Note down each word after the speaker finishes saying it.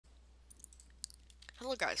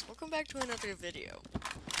Hello guys, welcome back to another video.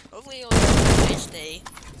 Hopefully you'll have a nice day.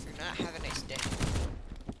 If you're not, have a nice day.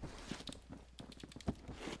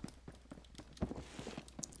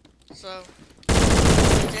 So,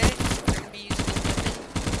 today we're going to be using a weapon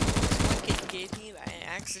this one kid gave me, but I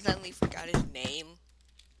accidentally forgot his name.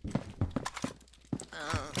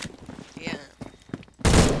 Yeah.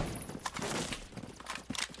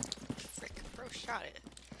 Frick, bro shot it.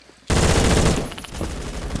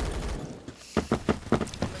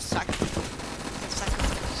 I'm a sucker.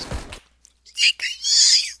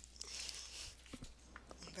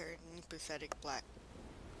 Very pathetic black.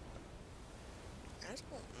 I just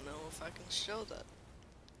don't know if I can show that.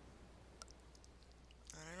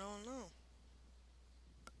 I don't know.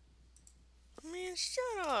 Man,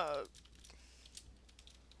 shut up.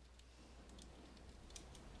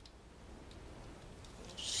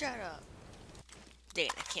 Shut up. Dang,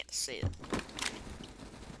 I can't say it.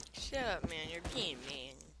 Shut up, man. You're being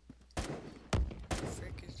mean.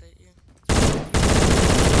 Frick, is that you?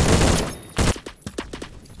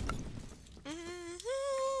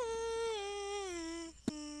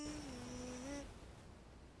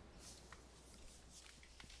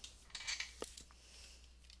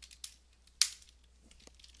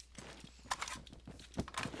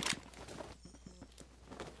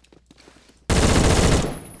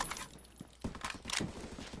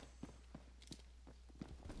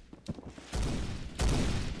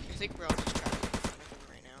 I think we're all just trying to make fun of him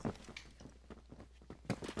right now.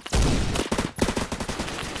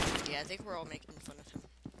 Yeah, I think we're all making fun of him.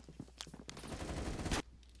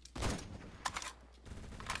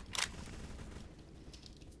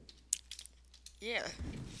 Yeah.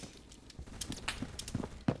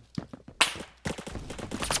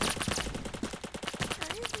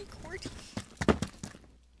 Are you recording?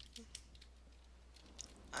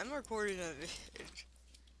 I'm recording a video.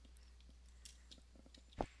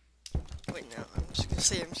 Wait, no, I'm just gonna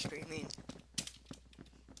say I'm streaming.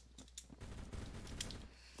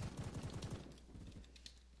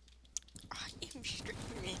 I am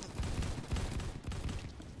streaming.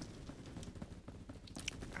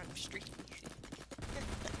 I'm streaming.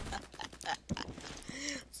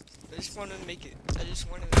 I just wanted to make it. I just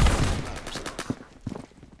wanted to make it about myself.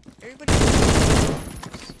 Everybody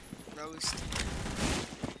roast.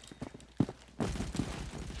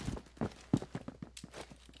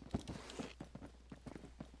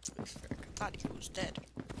 I thought he was dead.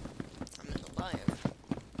 I'm in alive.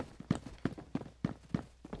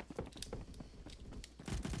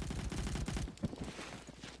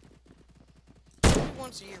 Who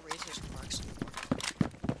wants to hear racist remarks anymore?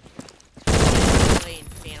 Playing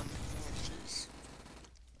fam forces.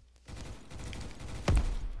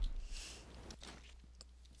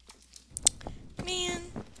 Man.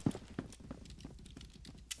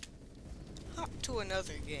 Hop to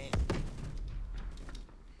another game.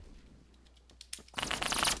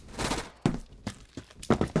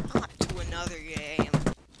 Hop to another game.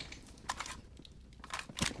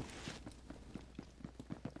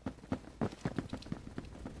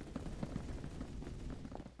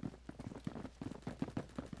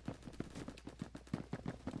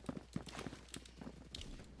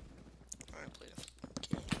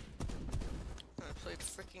 I played the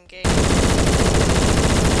freaking game.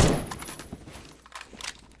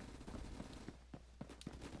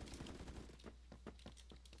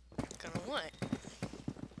 Gonna what?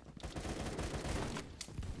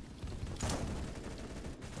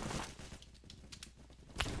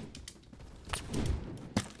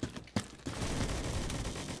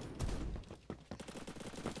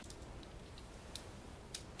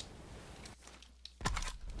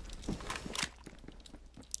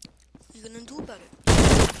 What are you gonna do about it?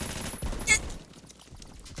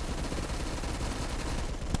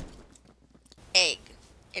 Egg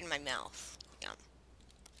in my mouth. Yum.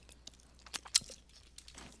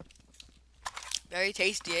 Very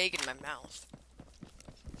tasty egg in my mouth.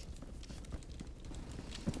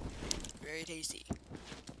 Very tasty.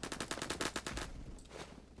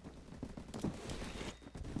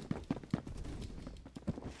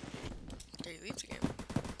 Okay, leave the game.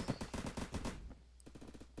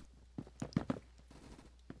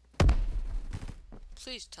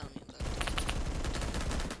 Please tell me that.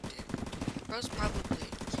 Bro's probably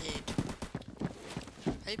a kid.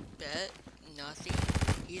 I bet nothing.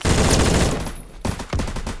 He's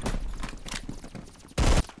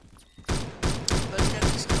but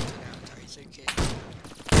that's just not out. He's a kid.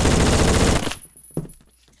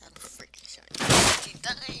 I'm freaking shot 50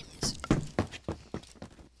 times.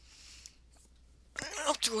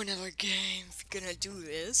 I'll do another game. If you're gonna do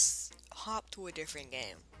this, hop to a different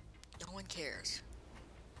game. No one cares.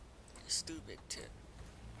 Stupid too.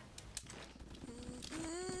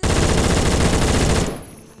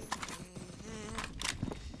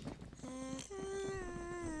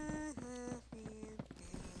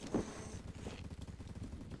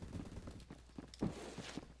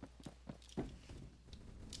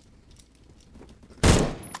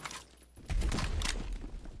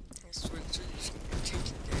 This switch is gonna take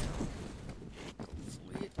it down.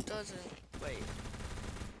 Hopefully it doesn't. Wait.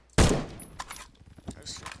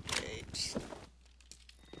 Let's wait.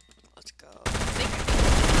 Let's go. I think I'm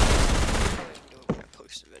gonna do it when I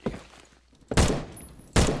post the video.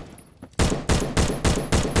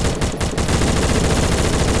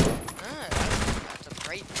 Ah, that's a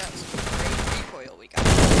great recoil we got.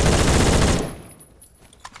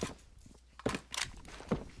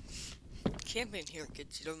 Camping here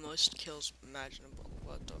gets you the most kills imaginable.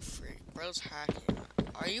 What the freak? Bro's hacking.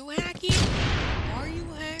 Are you hacking? Are you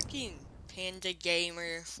hacking? Panda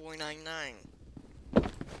Gamer 499.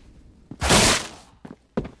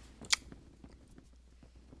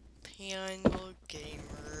 Panda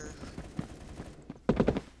Gamer.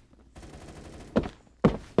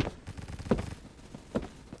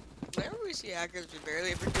 Whenever we see hackers, we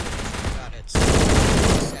barely ever do anything about it. So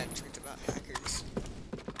that's the sad truth about hackers.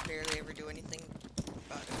 Barely ever do anything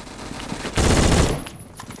about it.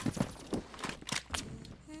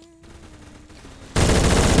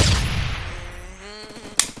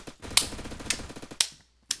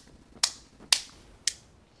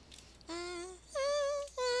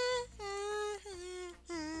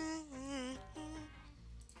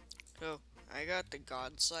 Oh, I got the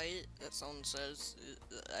God site that someone says.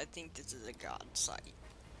 I think this is a God site.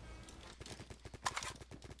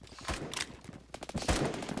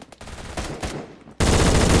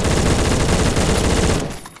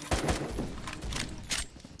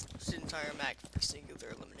 This entire map for singular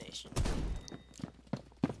elimination.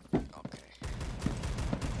 Okay.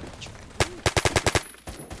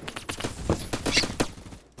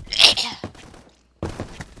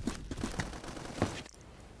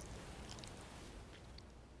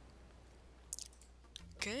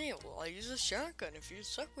 Okay, well I use a shotgun. If you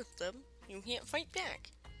suck with them, you can't fight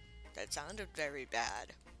back. That sounded very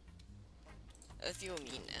bad. I feel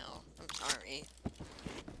mean now. I'm sorry.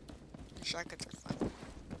 Shotguns are fun.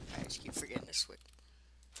 I just keep forgetting to switch.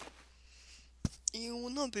 You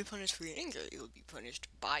will not be punished for your anger. You will be punished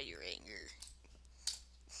by your anger.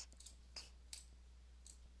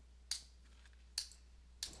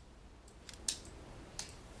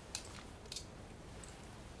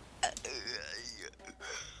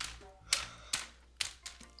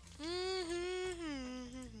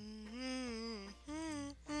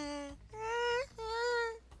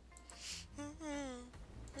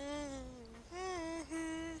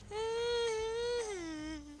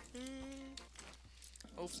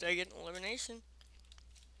 Hopefully I get an elimination.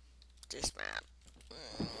 This map.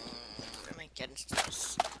 Am I against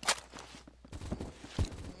this?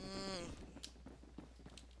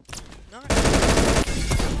 Not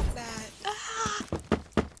bad. Ah!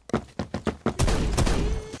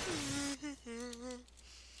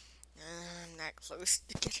 I'm not close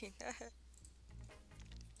to getting that.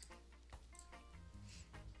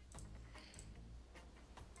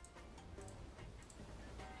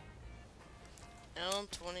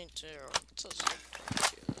 L22. What's this 22?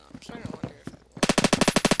 I'm starting to wonder if I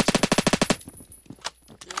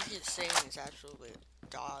want to. This thing is absolutely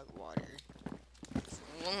dog water.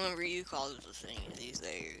 Whatever you call it the thing these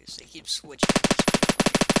days, they keep switching.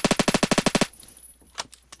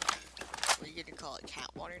 What are you gonna call it? Cat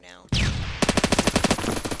water now?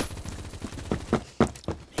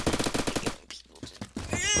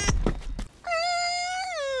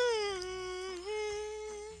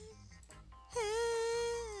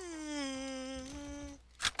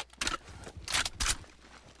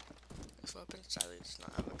 This weapon sadly does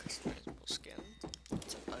not have a customizable skin.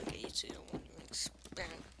 It's a bug so you don't want to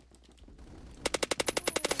expand.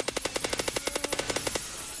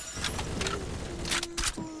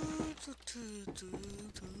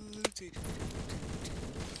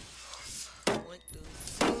 What the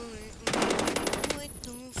fuck? What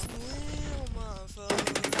the fuck, my fuck?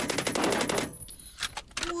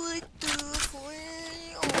 What the fuck?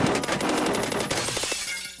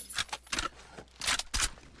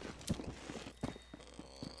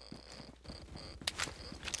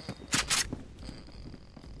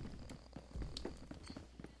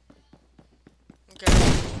 Okay,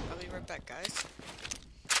 I'll be right back, guys.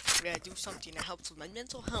 I gotta do something that helps with my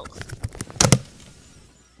mental health.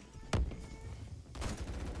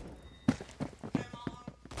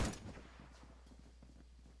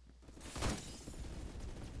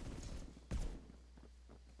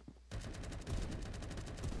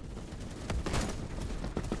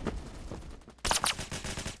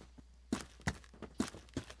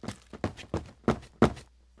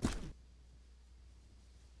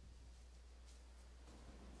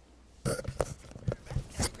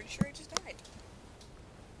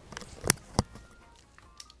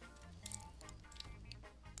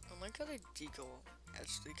 deagle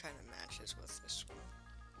actually kind of matches with this one.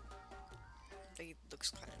 I think it looks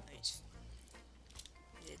kind of nice.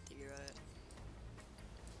 Yeah, think about it.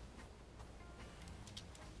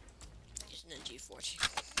 Using a G14.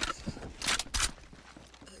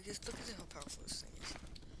 Just look at how powerful this thing is.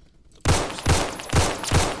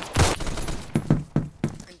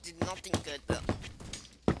 And did nothing good though.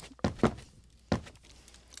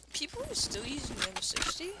 People are still using the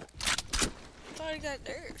M60? I thought it got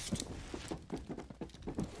nerfed.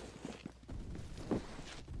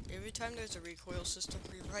 Every time there's a recoil system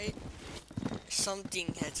rewrite, something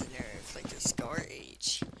gets nerfed, like the Scar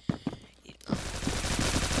H. You know,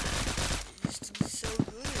 it used to be so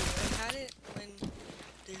good. I had it when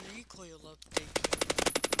the recoil update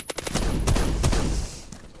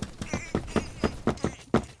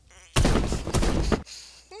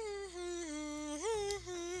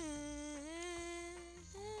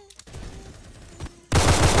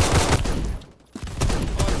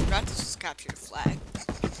Oh, I forgot to just capture the flag.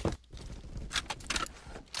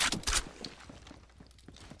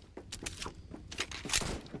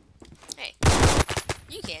 Hey,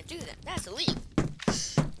 you can't do that. That's illegal.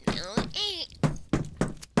 No, it ain't.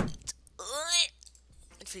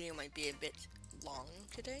 This video might be a bit long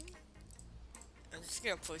today. I'm just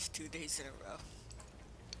gonna post 2 days in a row.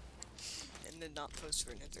 And then not post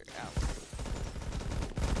for another hour.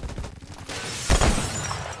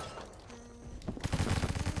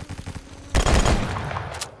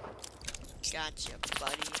 Gotcha,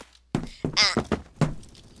 buddy. Ah!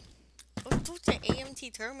 What's with the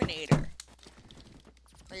AMT Terminator?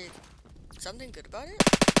 Like, something good about it?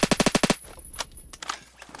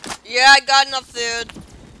 Yeah, I got enough food.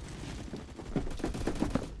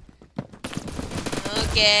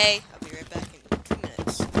 Okay, I'll be right back in 2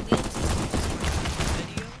 minutes. Video?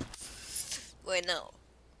 Wait, no.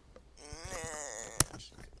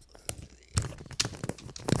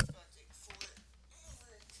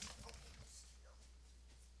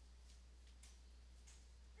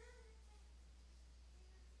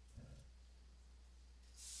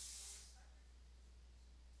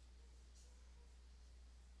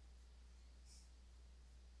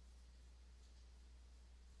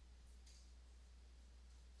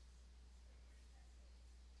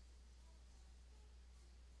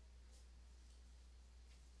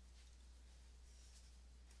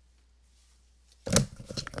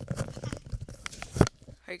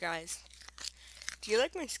 Hey guys, do you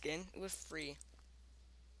like my skin? It was free.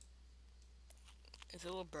 It's a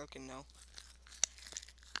little broken though.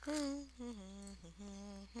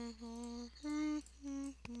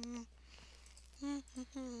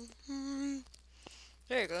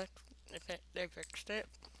 There you go. They fixed it.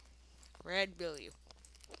 Red Billy.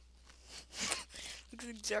 Looks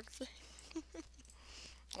exactly.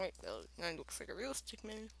 Wait, that looks like a real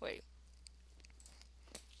stickman. Wait.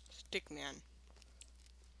 Stickman.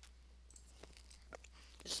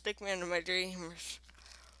 The stickman of my dreams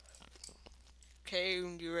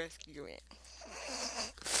came to rescue it.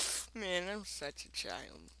 Man, I'm such a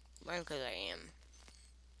child. Why? Because I am.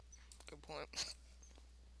 Good point.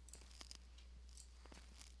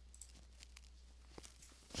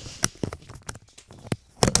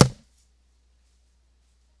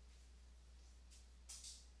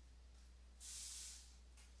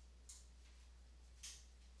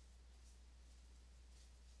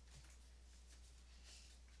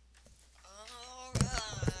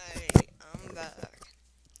 Alright, I'm back.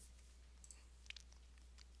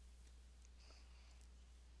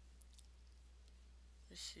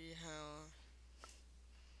 Let's see how...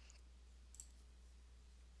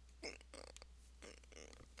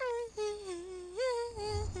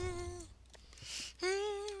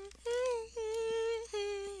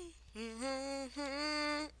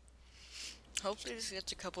 Hopefully this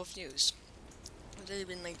gets a couple of views. It's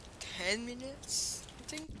been like 10 minutes, I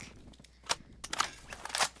think.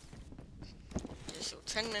 Yeah, so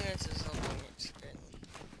 10 minutes is how long it's been.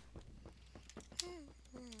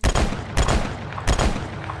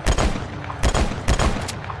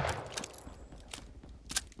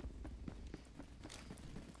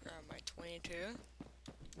 Grab my 22.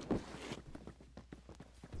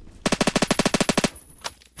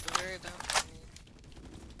 Very about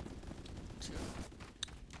 22.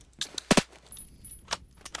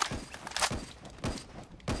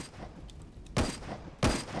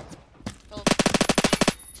 Oh,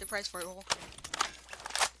 surprise fireball.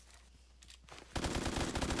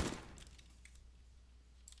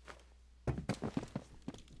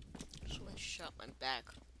 Someone shot my back.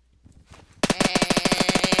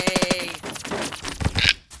 Hey!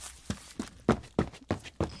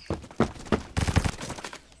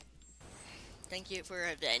 Thank you for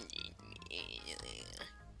avenging me.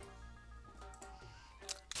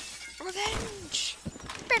 Revenge!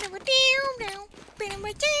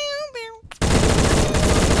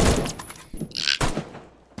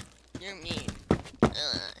 You're mean.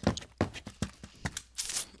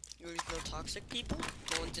 There's no toxic people?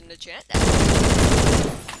 No one's in the chat?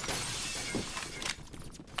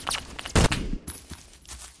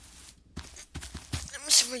 I'm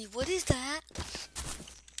sorry, what is that?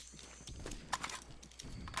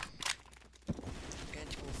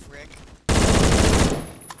 Actual frick.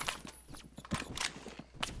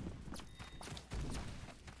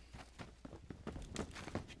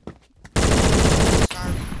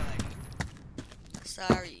 Sorry, buddy.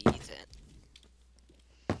 Sorry, Ethan.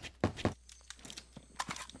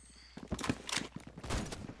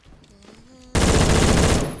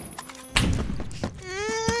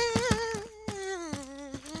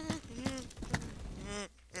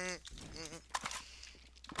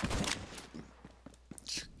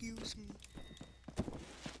 Excuse me.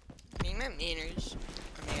 Need my manners.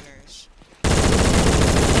 Manners.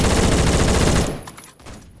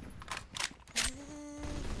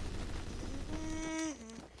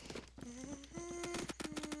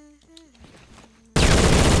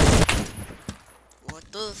 What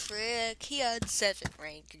the frick? He had 7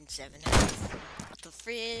 rank and 7 health. What the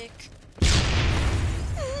frick?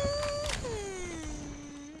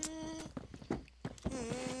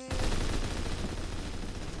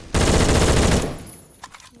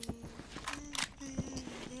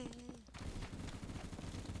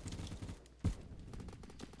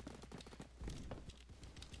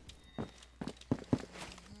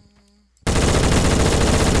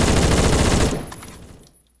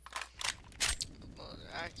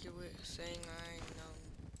 Accurate saying I know.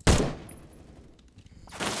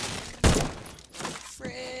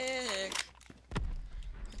 Frick.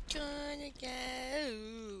 I'm gonna go.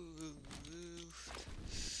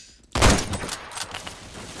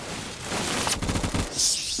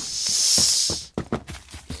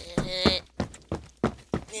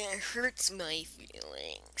 It hurts my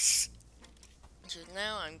feelings. So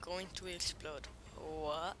now I'm going to explode.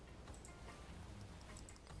 What?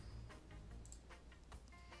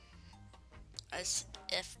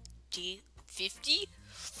 SFD 50?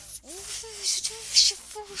 What is this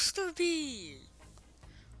supposed to be?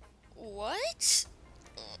 What?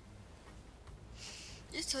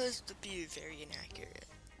 This has to be very inaccurate.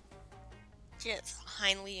 Yes,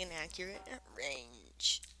 highly inaccurate at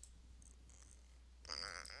range.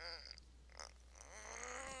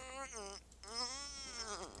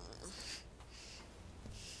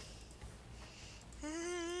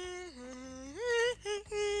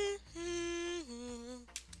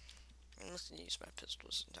 I must use my pistol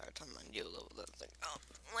this entire time I do level that thing up.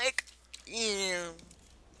 Like, yeah.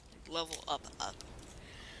 Level up.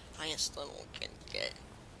 Highest level can get.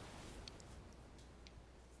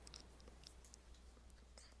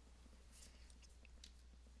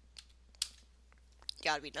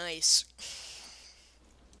 Gotta be nice.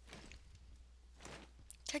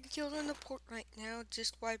 10 kills on the port right now,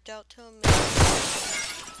 just wiped out till a minute.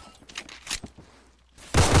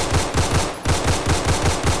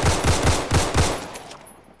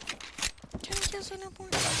 10 kills on the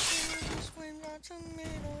port right now, just wiped out till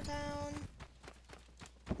middle town.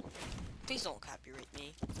 Please don't copyright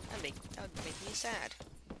me. That would make me sad.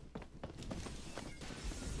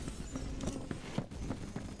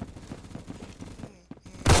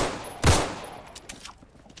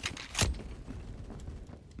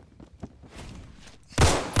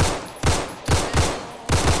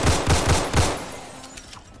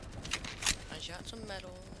 Got some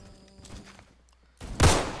metal.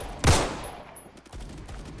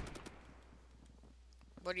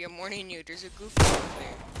 Buddy, I'm warning you, there's a goofy over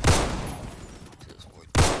there.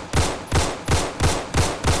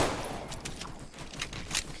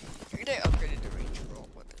 You're gonna upgrade the range for all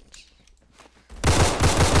weapons.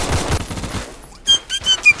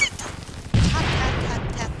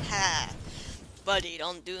 Ha. Buddy,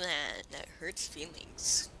 don't do that. That hurts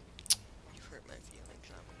feelings. You hurt my feelings.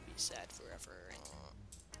 I'm gonna be sad forever.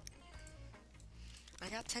 I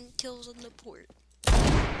got 10 kills on the port.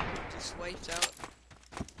 Just wiped out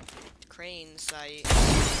crane site.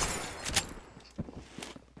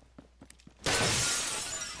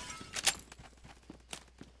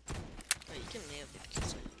 Oh, you can nail the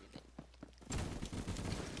kills on everything.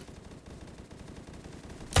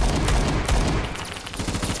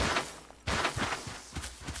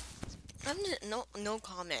 No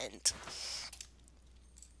comment.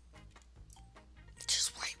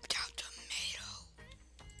 Just wiped out tomato.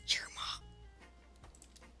 Your mom.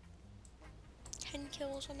 10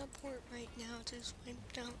 kills on the port right now, just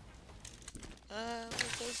wiped out. What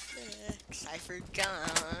was next? I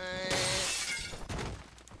forgot.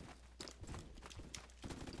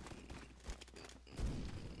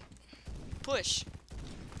 Push.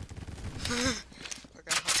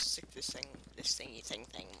 Forgot how sick this thingy thing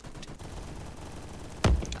looked.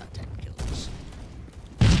 Got 10 kills.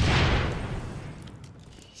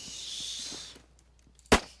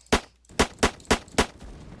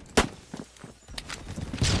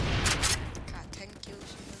 Got 10 kills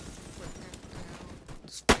in the footprint now.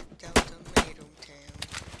 Spiked out Tomato Town.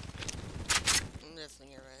 I'm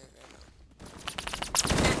definitely right now.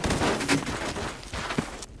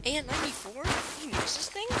 And 94? You use this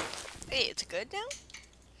thing? Hey, it's good now?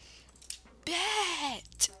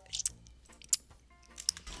 Bet!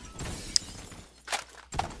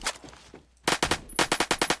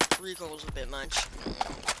 Recoil's a bit much.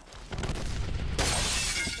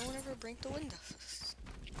 Don't ever break the windows.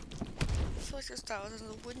 I feel like there's thousands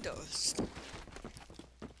of windows.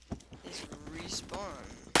 It's respawn.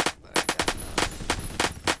 But I got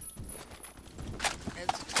that.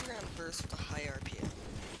 It's a 2-round burst with a high RPM.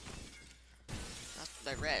 That's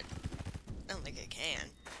what I read. I don't think it can.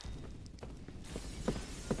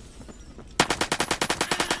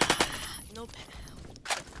 No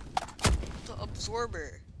pow. The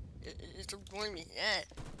absorber. It's absorbing me. Yeah.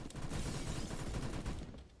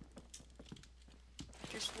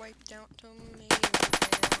 Just wiped out Tomato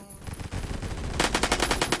Town.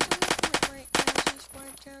 Right now, just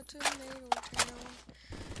wiped out Tomato Town.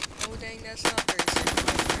 Oh dang, that's not very safe,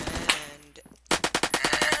 my friend.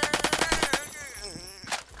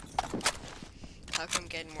 How come I'm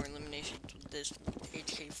getting more eliminations with this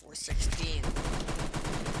HK416?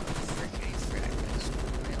 Frickety fragments.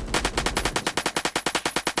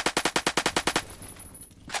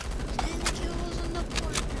 10 kills on the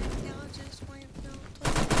board right now, just wiped out.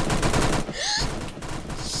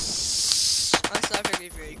 That's not gonna be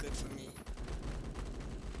very good for me.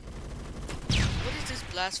 What is this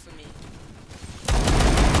blasphemy?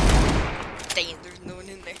 Dang it, there's no one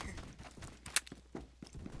in there.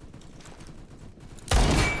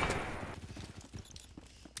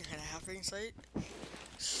 At a half-ring sight.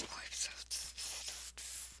 Swipes out.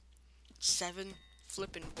 7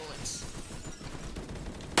 flipping bullets.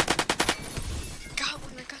 Got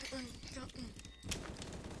one, I got one, got one.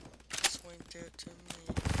 Swiped out to me.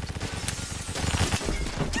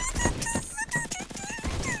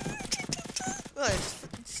 Oh, it's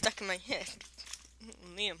stuck in my head.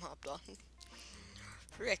 Liam hopped on.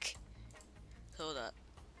 Frick. Hold up.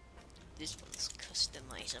 This one's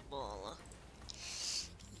customizable.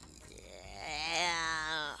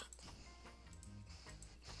 Yeah.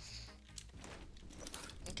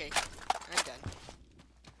 Okay, I'm done.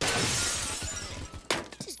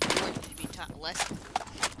 This is going to be taught lesson.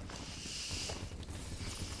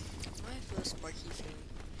 I feel sparky feeling.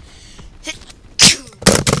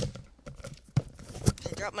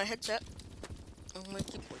 I dropped my headset on my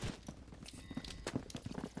keyboard.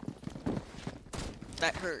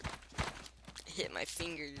 That hurt. It hit my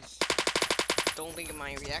fingers. Don't think of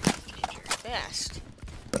my reaction speed very fast.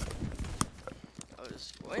 I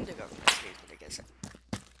was going to go for my speed, but I guess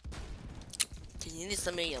can you let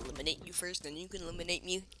somebody eliminate you first, then you can eliminate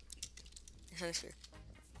me? That's fair.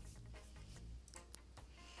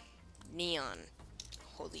 Neon.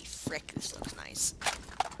 Holy frick, this looks nice.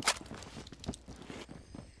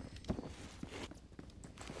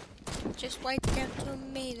 Just wiped out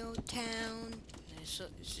Tomato Town. It's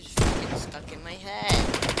just freaking stuck in my head.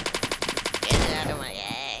 Get it out of my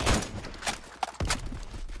head.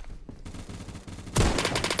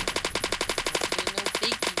 There's no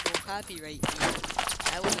fake people copyright me.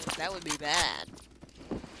 That would be bad.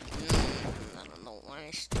 I don't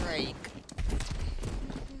want to strike.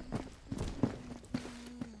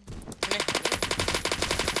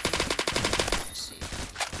 Let's see.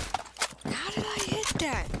 How did I hit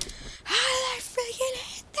that? How did I freaking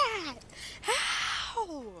hit that?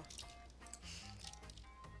 How?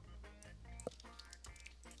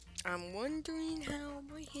 I'm wondering how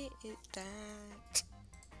I hit that.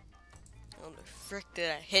 How the frick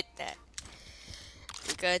did I hit that?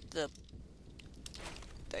 We got the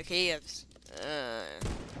KFC.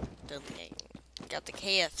 The thing. We got the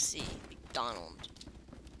KFC McDonald's.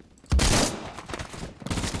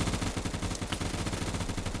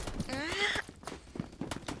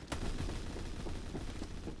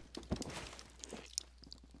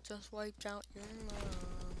 Just wiped out your mom.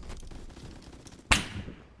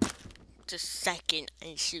 Just a second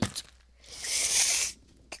and shoot.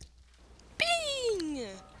 Bing!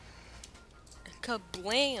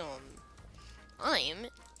 Kablam! I'm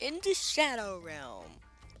in the shadow realm.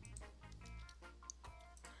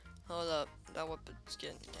 Hold up, That weapon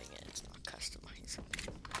skin, dang it, it's not customized.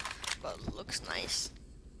 But it looks nice.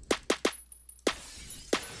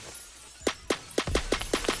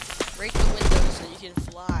 Break the window so you can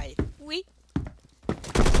fly. Wee! Or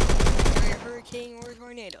a hurricane or a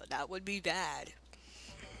tornado. That would be bad.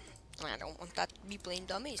 I don't want that to be playing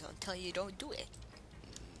dummies until you don't do it.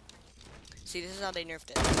 See, this is how they nerfed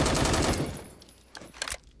it.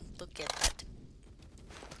 Look at that.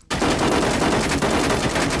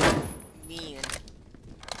 Mean.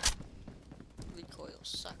 Recoil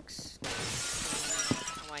sucks.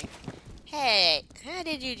 I'm like, hey, how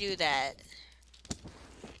did you do that?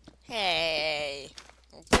 Hey.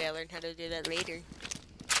 Okay, I learned how to do that later.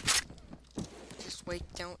 Just wait,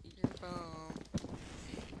 don't your phone.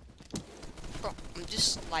 Bro, I'm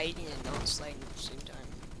just sliding and not sliding at the same time.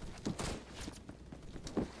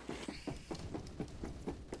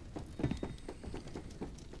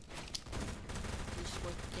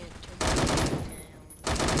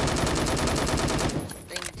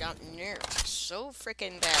 Thing got nerfed so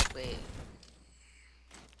freaking badly.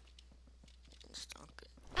 It's not good.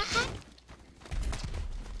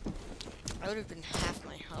 I would have been half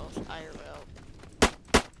my health IRL.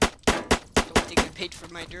 Don't think I paid for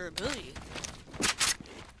my durability.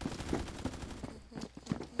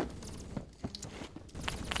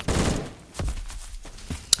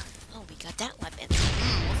 Oh, we got that weapon.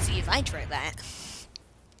 We'll see if I try that.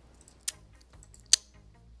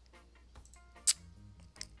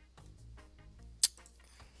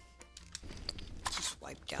 Just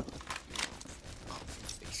wiped out.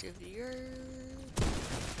 Off the face of the earth.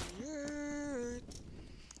 The earth.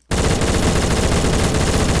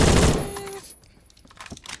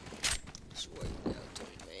 Just wiped out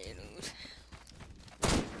tomatoes.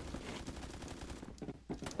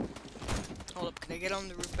 Hold up, can I get on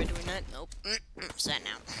the roof by doing that? Nope. Sat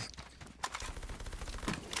now.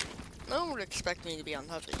 No one would expect me to be on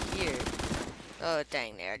top of here. Oh,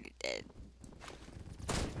 dang, they already did.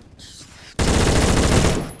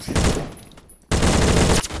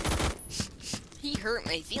 He hurt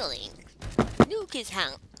my feelings. Nuke his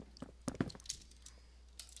house.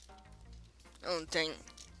 Oh, dang.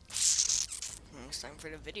 It's time for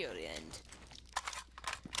the video to end.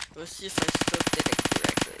 Let's see if I still did it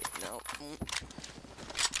correctly. No.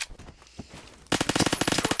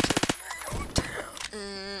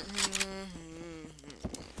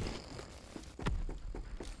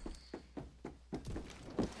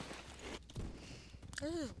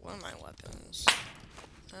 This is one of my weapons.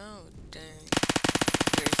 Oh, dang.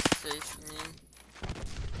 Very safe for me.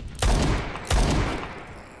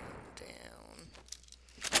 Down.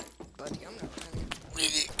 Buddy, I'm not running.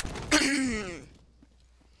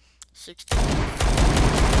 16.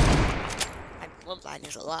 My bloodline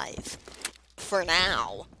is alive. For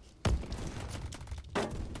now.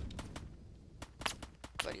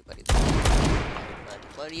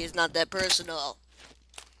 Buddy is not that personal.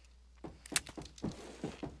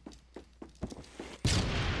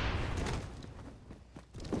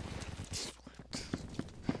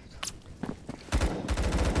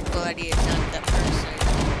 Buddy is not that personal.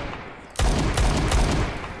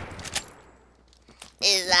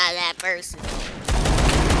 Is not that personal.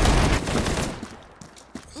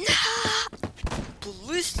 Nah!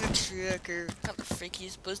 Ballistic tracker. How the frick are you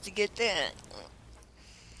supposed to get that?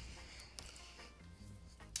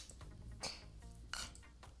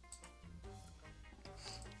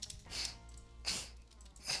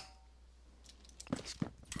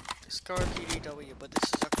 Scar PDW, but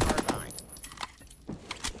this is a carbine.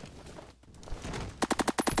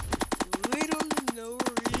 Little no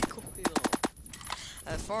recoil.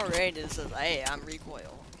 At far range it says, hey, I'm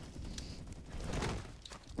recoil.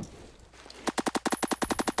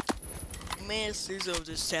 Masters of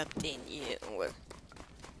Decepting you.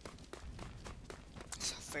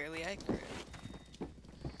 It's fairly accurate.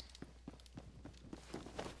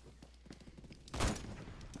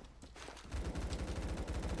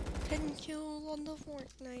 Kills on the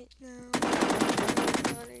Fortnite now.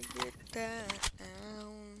 Gotta get that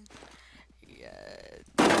down. Yeah.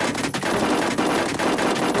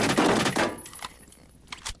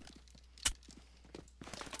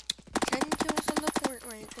 10 kills on the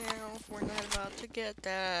Fortnite now. Fortnite about to get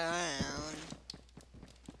down.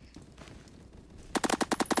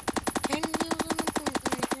 10 kills on the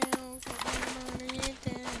Fortnite now. Fortnite about to get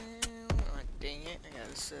down. Oh, dang it. I got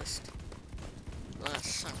assist. That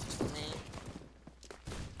sucks for me.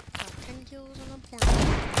 Got 10 kills on the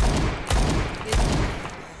Fortnite.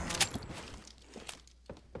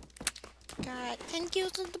 Got 10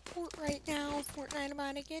 kills on the port right now. Fortnite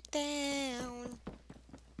about to get down.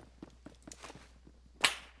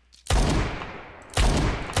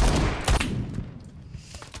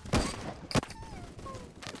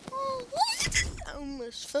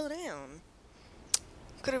 almost fell down.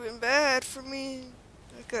 Could have been bad for me.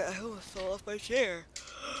 I almost fell off my chair.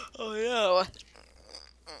 Oh no.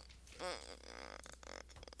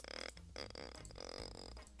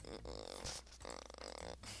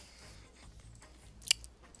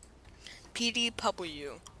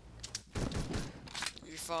 PDW.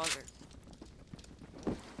 Your father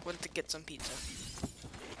went to get some pizza.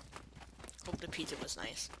 Hope the pizza was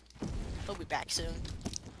nice. He'll be back soon.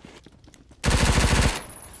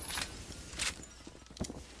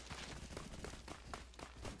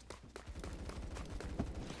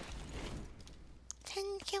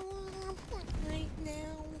 Fortnite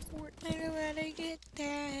now. Fortnite about to get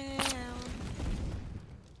down.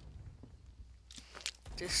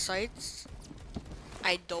 The sites,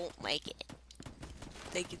 I don't like it.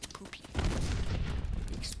 They get poopy.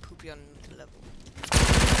 It's poopy on the level.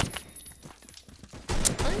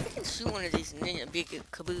 I wonder if I can shoot one of these and then a big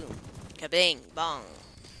kaboom. Kabang, bong.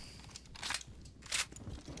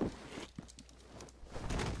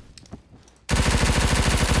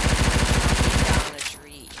 Down a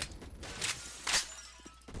tree.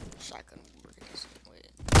 Shotgun works.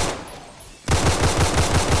 Wait.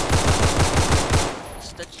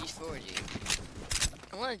 It's the G40.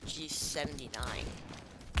 I want a G79.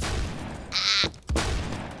 Ah!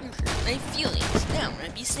 You hurt my feelings. Now I'm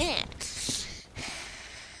gonna be sad.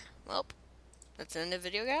 Well, that's the end of the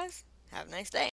video, guys. Have a nice day.